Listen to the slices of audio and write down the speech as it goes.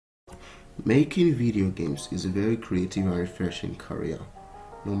Making video games is a very creative and refreshing career.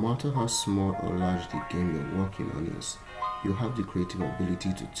 No matter how small or large the game you're working on is, you have the creative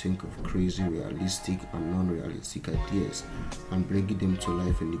ability to think of crazy, realistic and non-realistic ideas and bringing them to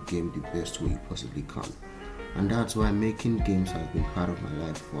life in the game the best way you possibly can. And that's why making games has been part of my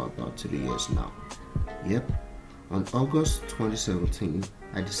life for about 3 years now. Yep, on August 2017,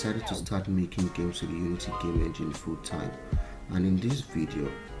 I decided to start making games with the Unity game engine full time. And in this video,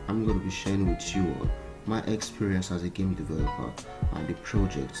 I'm going to be sharing with you all my experience as a game developer and the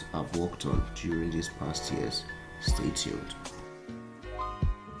projects I've worked on during these past years. Stay tuned.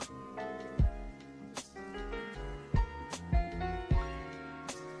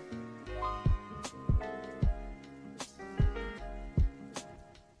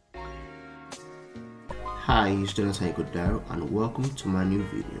 Hi, it's Jonathan Godaro and welcome to my new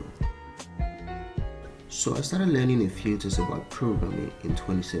video. So I started learning a few things about programming in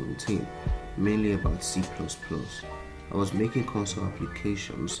 2017, mainly about C++. I was making console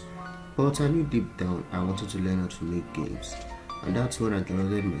applications, but I knew deep down I wanted to learn how to make games, and that's when I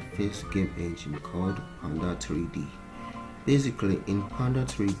downloaded my first game engine called Panda 3D. Basically, in Panda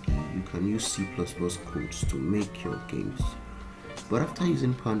 3D, you can use C++ codes to make your games. But after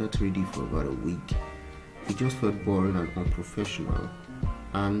using Panda 3D for about a week, it just felt boring and unprofessional,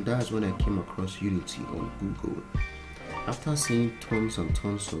 and that's when I came across Unity on Google. After seeing tons and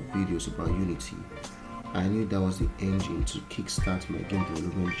tons of videos about Unity, I knew that was the engine to kickstart my game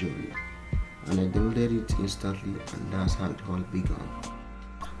development journey, and I downloaded it instantly, and that's how it all began.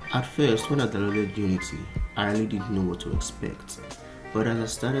 At first, when I downloaded Unity, I really didn't know what to expect, but as I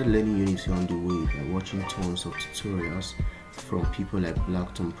started learning Unity on the way by watching tons of tutorials from people like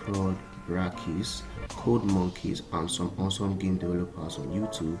Blackton Prod, Brackies, Code Monkeys and some awesome game developers on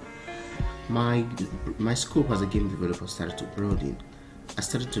YouTube, my scope as a game developer started to broaden. I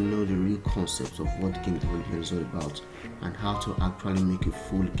started to know the real concepts of what game development is all about and how to actually make a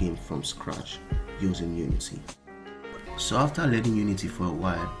full game from scratch using Unity. So after learning Unity for a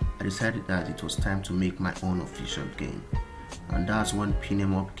while, I decided that it was time to make my own official game, and that's when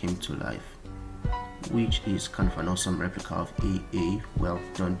Pin Up came to life, which is kind of an awesome replica of AA. Well,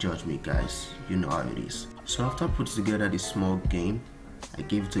 don't judge me guys, you know how it is. So after putting together this small game, I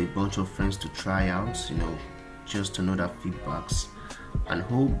gave it to a bunch of friends to try out, just to know their feedbacks. And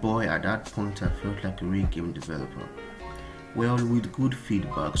oh boy, at that point I felt like a real game developer. Well, with good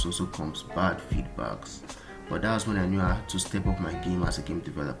feedbacks also comes bad feedbacks, but that's when I knew I had to step up my game as a game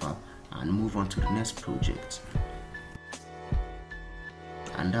developer and move on to the next project.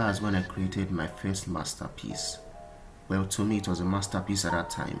 And that's when I created my first masterpiece. Well, to me it was a masterpiece at that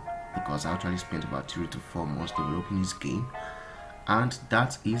time because I actually spent about 3 to 4 months developing this game, and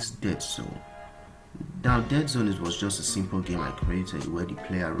that is Dead Zone. Now, Dead Zone was just a simple game I created where the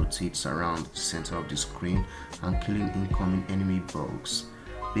player rotates around the center of the screen and killing incoming enemy bugs.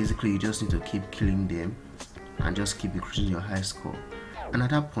 Basically, you just need to keep killing them and just keep increasing your high score. And at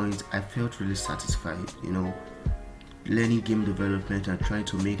that point, I felt really satisfied, learning game development and trying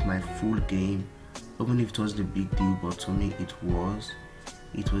to make my full game, even if it wasn't a big deal, but to me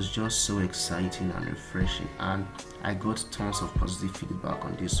it was just so exciting and refreshing, and I got tons of positive feedback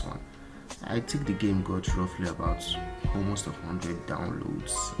on this one. I think the game got roughly about almost 100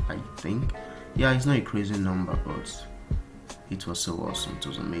 downloads, I think. Yeah, it's not a crazy number, but it was so awesome. It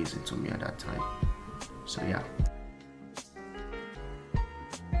was amazing to me at that time. So yeah.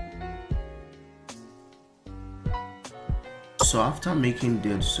 So after making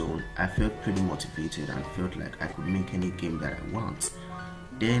Dead Zone, I felt pretty motivated and felt like I could make any game that I want.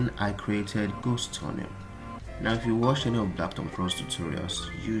 Then I created Ghost Tunnel. Now if you watched any of Blackton Pros tutorials,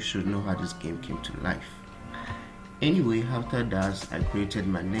 you should know how this game came to life. Anyway, after that I created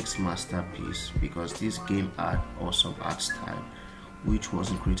my next masterpiece because this game had awesome art style, which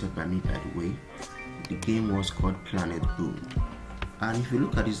wasn't created by me by the way. The game was called Planet Boom. And if you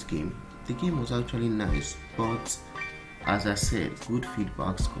look at this game, the game was actually nice, but as I said, good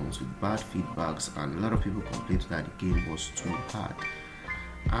feedbacks comes with bad feedbacks, and a lot of people complained that the game was too hard.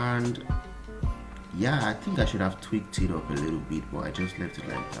 And yeah, I think I should have tweaked it up a little bit, but I just left it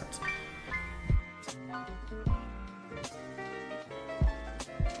like that.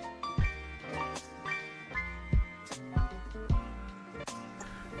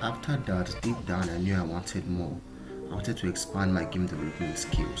 After that, deep down I knew I wanted more. I wanted to expand my game development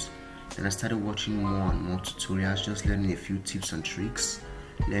skills. Then I started watching more and more tutorials, just learning a few tips and tricks,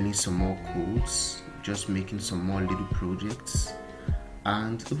 learning some more codes, just making some more little projects.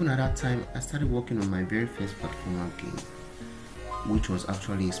 And even at that time, I started working on my very first platformer game, which was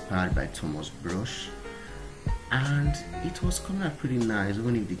actually inspired by Thomas Brush. and it was coming out pretty nice.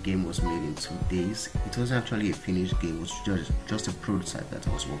 Even if the game was made in 2 days, it wasn't actually a finished game. It was just a prototype that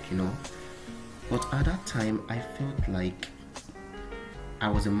I was working on. But at that time, I felt like I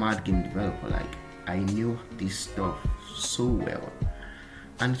was a mad game developer. Like, I knew this stuff so well,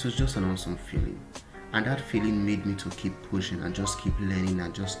 and it was just an awesome feeling. And that feeling made me to keep pushing and just keep learning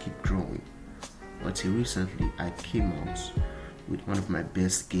and just keep growing. Until recently, I came out with one of my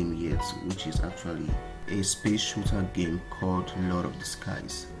best game yet, which is actually a space shooter game called Lord of the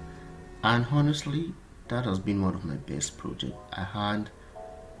Skies. And honestly, that has been one of my best projects. I had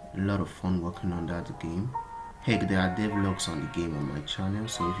a lot of fun working on that game. Heck, there are devlogs on the game on my channel,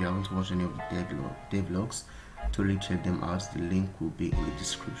 so if you haven't watched any of the devlogs, totally check them out. The link will be in the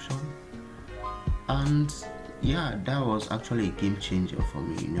description. And yeah, that was actually a game changer for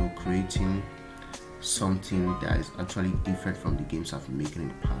me, you know, creating something that is actually different from the games I've been making in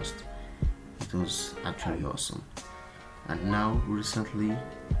the past. It was actually awesome. And now recently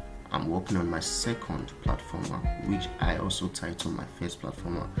I'm working on my second platformer, which I also titled my first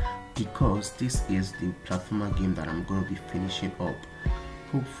platformer, because this is the platformer game that I'm going to be finishing up,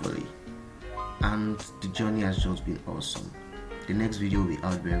 hopefully. And the journey has just been awesome. The next video will be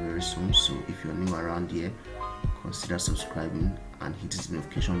out very soon, so if you're new around here, consider subscribing and hit the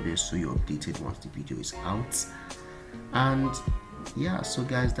notification bell so you're updated once the video is out. And yeah, so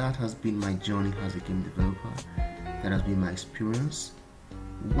guys, that has been my journey as a game developer. That has been my experience.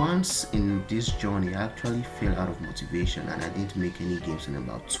 Once in this journey, I actually fell out of motivation and I didn't make any games in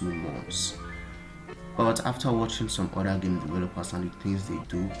about 2 months. But after watching some other game developers and the things they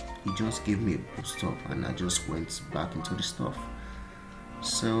do, it just gave me a boost up and I just went back into the stuff.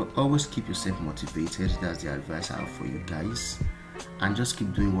 So always keep yourself motivated. That's the advice I have for you guys. And just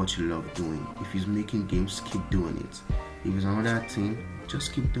keep doing what you love doing. If it's making games, keep doing it. If it's another thing,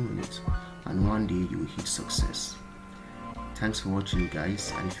 just keep doing it. And one day you will hit success. Thanks for watching,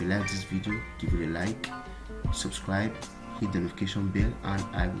 guys. And if you like this video, give it a like, subscribe, hit the notification bell, and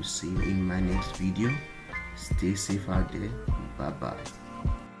I will see you in my next video. Stay safe out there. Bye bye.